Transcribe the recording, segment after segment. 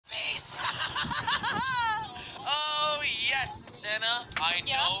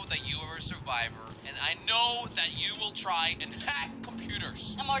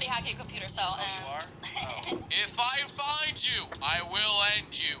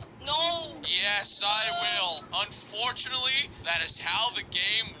Yes, I will. Unfortunately, that is how the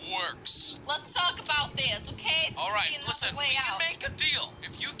game works. Let's talk about this, okay? All right, listen, we can make a deal.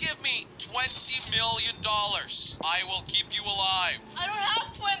 If you give me $20 million, I will keep you alive. I don't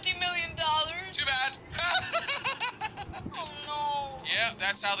have $20 million. Too bad. Oh no. Yeah,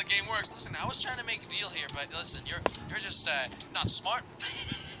 that's how the game works. Listen, I was trying to make a deal here, but listen, you're just not smart.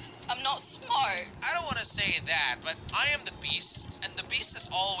 I'm not smart. I don't want to say that, but I am the Beast, and the Beast is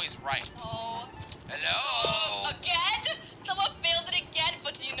always right. Oh. Hello? Again? Someone failed it again,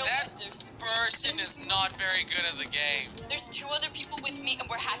 but do you know That what? person is not very good at the game. There's 2 other people with me, and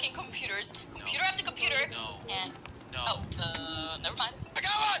we're hacking computers. Computer after computer. No. And... No. Oh, never mind. I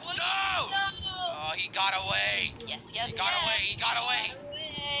got one! No! Oh, he got away. Yes. He got away. He got away.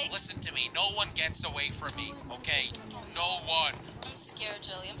 Listen to me. No one gets away from me, okay? No one. I'm scared,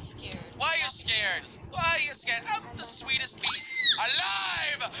 Jelly. I'm scared. Why are you scared? Why are you scared? I'm the sweetest beast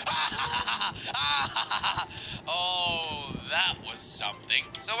alive! Oh, that was something.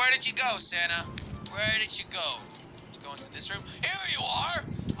 So where did you go, Santa? Where did you go? Did you go into this room? Here you are!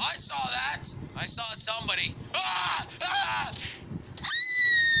 I saw that! I saw somebody.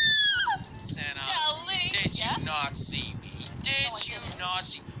 Santa, Jelly! did you not see me? Did you not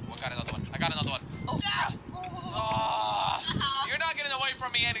see? Oh, I got another one. I got another one. Oh, you're not getting away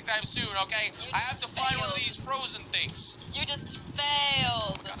from me anytime soon, okay? I have to find one of these frozen things. You just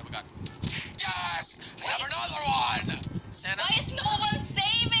failed. Oh my god. Yes! I have another one! Santa? Why is no one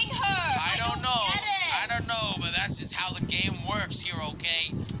saving her? I don't know. Get it. I don't know, but that's just how the game works here,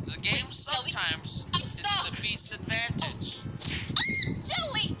 okay? The game sometimes is to the Beast's advantage.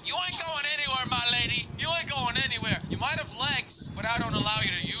 Jelly! You ain't going anywhere, my lady. You ain't going anywhere. You might have legs, but I don't allow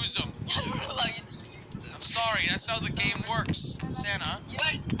you to use them. I don't allow you to use them. I'm sorry, that's how the game works. Santa? You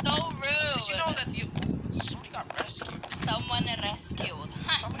are so rude. Did you know that somebody got rescued? Someone rescued.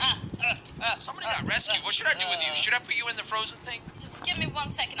 Somebody got rescued. What should I do with you? Should I put you in the frozen thing? Just give me 1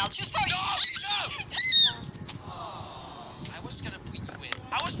 second. I'll choose for you. No! I was gonna put you in.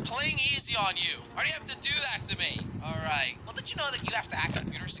 I was playing easy on you. Why do you have to do that to me? Alright. Well, did you know that you have to hack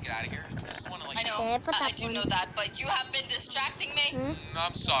computers to get out of here? I just wanna I know. I do know that, but you have been distracting me.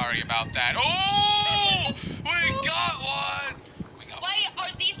 I'm sorry about that. Oh! We got one! Why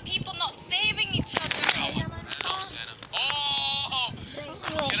are these people not saving each other? I don't know, Santa. Oh!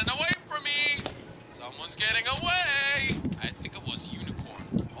 Someone's getting away from me! Someone's getting away! I think it was Unicorn.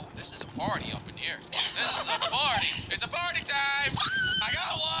 Oh, this is a party up in here. This is a party! It's a party time! I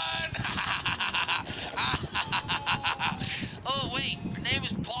got one! Oh, wait. Her name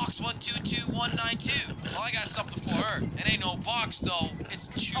is Box122192. Well, I got something for her. It ain't no box, though. It's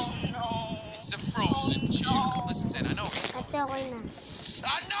Chew. Oh, no. It's a frozen Chew. No. Listen, Santa, I know where you're going.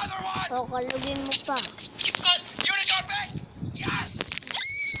 Another one! So, kalugin mo pa. You've got... Unicorn back! Yes!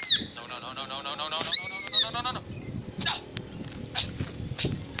 No. No.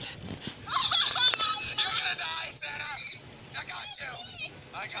 You're gonna die, Santa! I got you!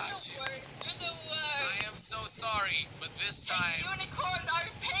 You're the worst. I am so sorry, but this time... Unicorn are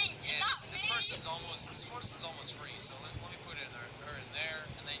pink. Yes, this person's almost free, so let me put her in there,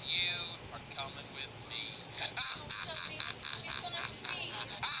 and then you are coming with me. She's gonna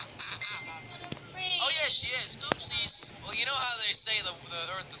freeze. Oh yeah, she is. Oopsies. Well, you know how they say the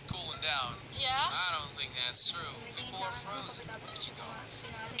Earth is cooling down. Yeah? I don't think that's true. People are frozen. Where did you go?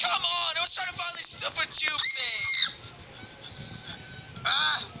 Come on! I was trying to find this stupid tube thing!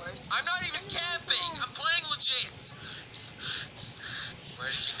 I'm not even camping! I'm playing legit! Where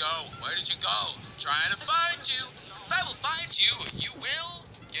did you go? Where did you go? Trying to find you! If I will find you, you will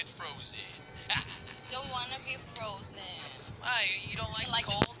get frozen. Don't wanna be frozen. Why? You don't like the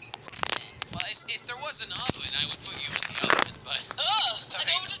cold? Well, if there was an oven, I would put you in the oven, but... Ugh!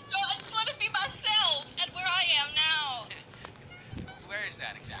 I just want to be myself and where I am now. Where is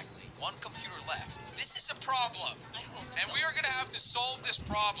that exactly? One computer left. This is a problem. I hope And so. we are gonna have to solve this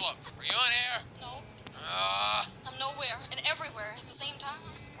problem. Are you in here? No, I'm nowhere and everywhere at the same time.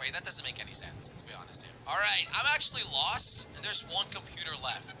 Wait, that doesn't make any sense, let's be honest here. Alright, I'm actually lost, and there's one computer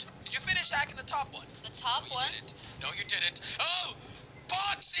left. Did you finish hacking the top one? The top No, you one? didn't. No, you didn't. Oh!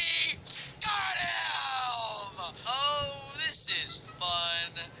 Boxy! Got him! Oh, this is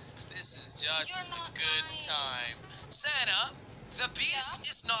fun. This is just You're a not good nice. time. Santa, the Beast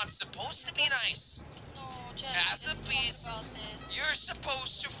is not supposed to be nice. No, Jen, As a let's talk beast, about this. you're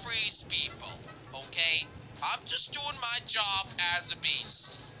supposed to freeze people, okay? I'm just doing my job as a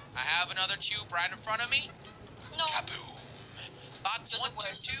beast. I have another tube right in front of me. No, Kaboom! Box You're the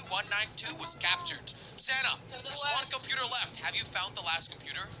worst. 122192 was captured. Santa, You're the there's one worst. computer left. Have you found the last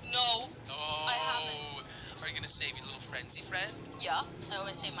computer? no. No. I haven't. Are you gonna save your little frenzy friend? Yeah, I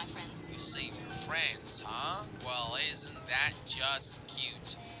always say my friends. You save your arms, huh? Well, isn't that just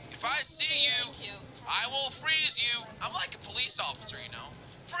cute? If I see you, Cute. I will freeze you. I'm like a police officer, you know?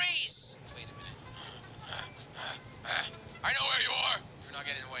 Freeze! Wait a minute. I know where you are. You're not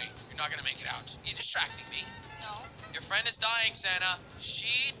getting away. You're not gonna make it out. You're distracting me. No. Your friend is dying, Santa.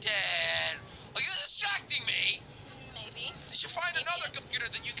 She dead. Are you distracting me? Maybe. Did you find another computer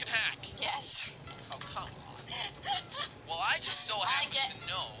that you can hack? Yes. Oh, come on. Well, I just so happen to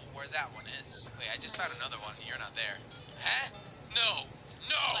know where that one is. Wait, I just found another one and you're not there. Huh? No.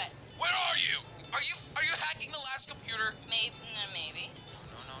 No. What? Where are you? Are you hacking the last computer? Maybe. Maybe.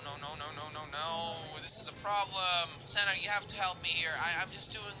 No. This is a problem. Santa, you have to help me here. I'm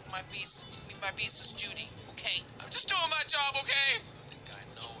just doing my beast's duty. Okay? I'm just doing my job, okay?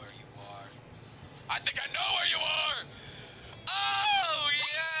 I think I know where you are. Oh,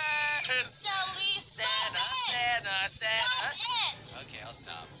 yes! Jelly, stop it! Santa. Stop it! Okay, I'll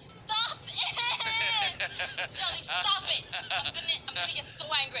stop. Stop it! Jelly, stop it! I'm gonna get so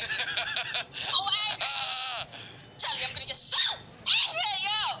angry. So angry. Jelly, I'm gonna get so angry,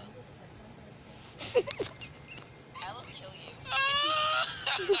 yo! I will kill you.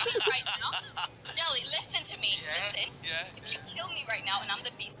 Right now. Jelly, listen to me. Listen. Yeah. If you kill me right now and I'm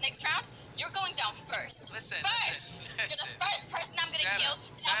the beast next round, you're going down first. Listen. You're the first person I'm gonna kill.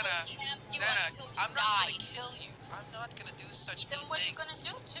 And I will camp you until you I'm not die. gonna kill you. I'm not gonna do such Then mean what are you things.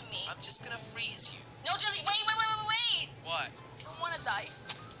 gonna do to me? I'm just gonna freeze you. No, Jelly, wait! What? I don't wanna die.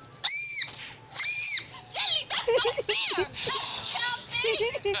 Jelly, that's not fair! That's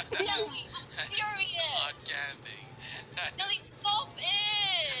camping! Jelly, I'm serious! Not camping. Jelly, stop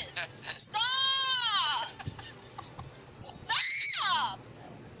it! Stop!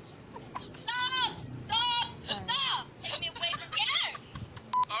 Stop! Take me away from here!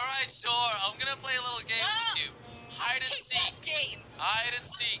 Alright, sure. I'm gonna play a little game with you. Hide and Take seek. that game. Hide and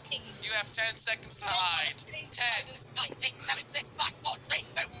seek. You have 10 seconds to hide. 10. 9, 8, 7, 6, 5, 4, 3,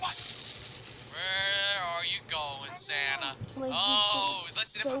 2, 1. Where are you going, Santa? Oh,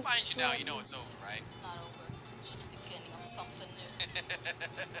 listen, if I find you now, you know it's over, right? It's not over. It's just the beginning of something new.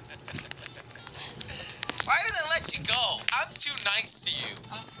 Why did I let you go? I'm too nice to you.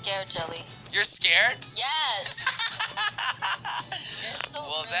 I'm scared, Jelly. You're scared? Yes! You're so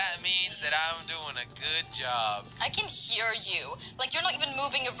Well, rude. that means that I'm doing a good job. I can hear you. Like, you're not even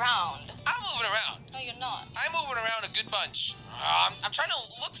moving around. I'm moving around. No, you're not. I'm moving around a good bunch. I'm trying to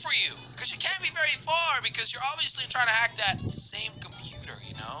look for you. Because you can't be very far because you're obviously trying to hack that same computer,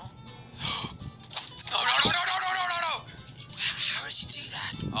 you know? No. How did you do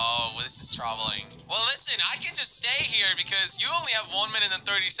that? Oh, well, this is troubling. Well, listen, I can just stay here because you only have 1 minute and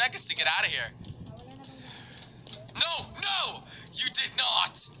 30 seconds to get out of here. No! You did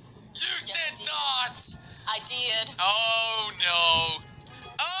not! You Yes, did I did. not! I did. Oh, no.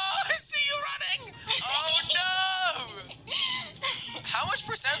 Oh, I see you running! Oh, no! How much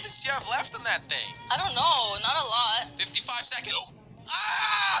percentage do you have left on that thing? I don't know. Not a lot. 55 seconds.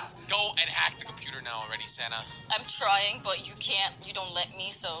 Ah! Go and hack the computer now already, Santa. I'm trying, but you can't. You don't let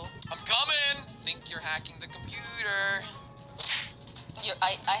me, so... I'm coming! Think you're hacking the computer.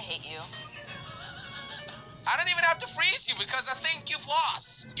 I hate you. I don't even have to freeze you because I think you've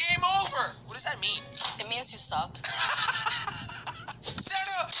lost. Game over. What does that mean? It means you suck.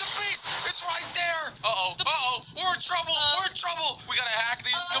 Santa, the beast is right there. Uh-oh. We're in trouble. We gotta hack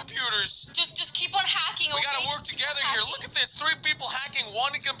these computers. Just keep on hacking, We okay? gotta work Just keep together on here. Look at this. 3 people hacking 1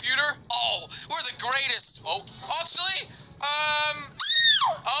 computer. Oh, we're the greatest. Oh, actually, oh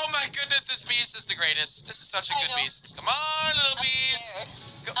my goodness, this beast is the greatest. This is such a I good know. beast. Come on, little I'm beast.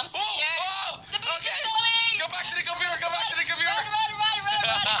 scared. I'm scared. The beast is coming. Go back to the computer. Go back to the computer. Run.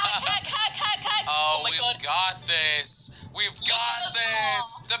 Hack. Oh, my we've God. got this. We've got Yes,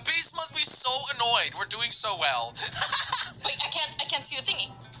 this. The beast must be so annoyed. We're doing so well. Wait, I can't see the thingy.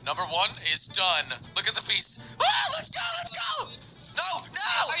 Number 1 is done. Look at the beast. Ah, let's go. No.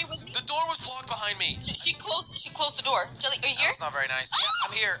 Are you with me? The door was blocked behind me. She closed the door. Jelly, are you here? That's not very nice. Yeah,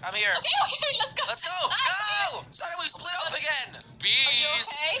 I'm here. Okay, let's go. Let's go. Go. Sorry, we split up again. Beast. Are you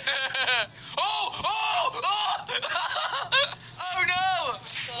okay? Oh no.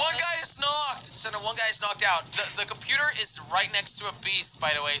 One guy is knocked. Santa, one guy is knocked out. The computer is right next to a beast,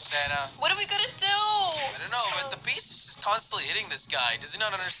 by the way, Santa. What are we gonna do? I don't know, but the beast is just constantly hitting this guy. Does he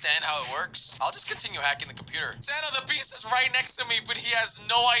not understand how it works? I'll just continue hacking the computer. Santa, the beast is right next to me, but he has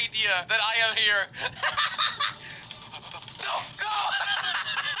no idea that I am here. No!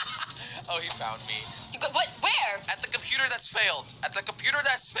 Oh, he found me. What? Where? At the computer that's failed.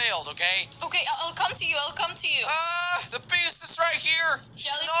 Okay? Okay, I'll come to you. The beast is right here.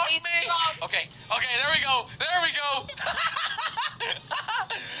 Jelly, Knock please me. stop. Okay, there we go.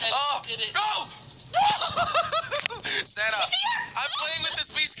 I did it. No! What? Santa, I'm playing with this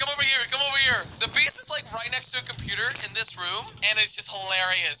beast. Come over here. Come over here. The beast is like right next to a computer in this room, and it's just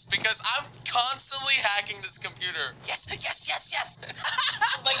hilarious because I'm constantly hacking this computer. Yes, yes, yes, yes.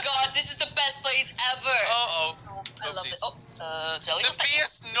 Oh my god, this is the best place ever. Uh-oh. I love it. Jelly. The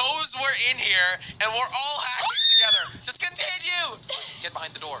beast knows we're in here, and we're all hacking together. Just continue. Get behind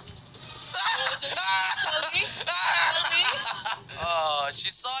the door. Jelly. Oh,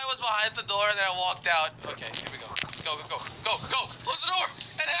 she saw I was behind the door, and then I walked out. Okay, here we go. Go, go, go, go, go. Close the door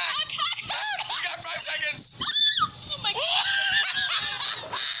and hack. You got 5 seconds. Oh my god.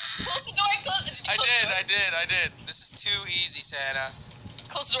 Close the door. I did. This is too easy, Santa.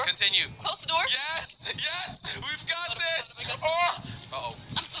 Close the door. Continue. Close the door. Yes, we've got this. Uh-oh.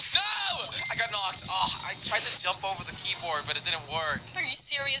 I'm so scared. No! I got knocked. Oh, I tried to jump over the keyboard, but it didn't work. Are you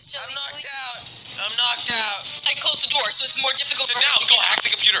serious, Jelly? I'm knocked out. I closed the door, so it's more difficult So for now, her to go get hack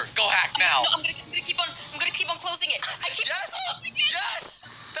the computer. Go hack now. No, I'm gonna keep on closing it. I keep closing it. Yes!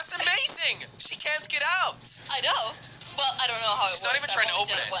 That's amazing! She can't get out. I know. Well, I don't know how She's it works. not even trying to I've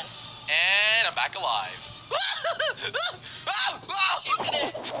only open done it. once. And I'm back alive. She's gonna.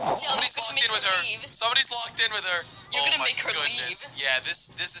 Somebody's locked in with her. Leave. Somebody's locked in with her. You're gonna make her leave. Yeah,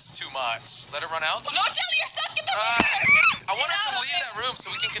 this is too much. Let her run out. No, Jelly, you're stuck in the mirror. I want her to leave that room so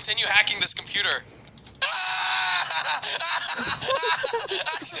we can continue hacking this computer.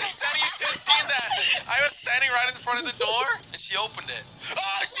 Sandy, you should have seen that. I was standing right in front of the door, and she opened it.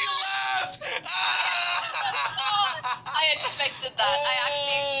 Oh, she left! I expected that. I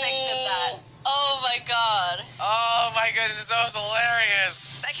actually expected that. Oh my god. Oh my goodness, that was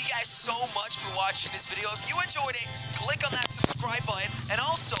hilarious. Thank you guys so much for watching this video. If you enjoyed it, click on that subscribe button, and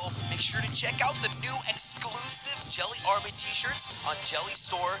also make sure to check out the new exclusive Jelly Army t-shirts on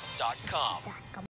jellystore.com.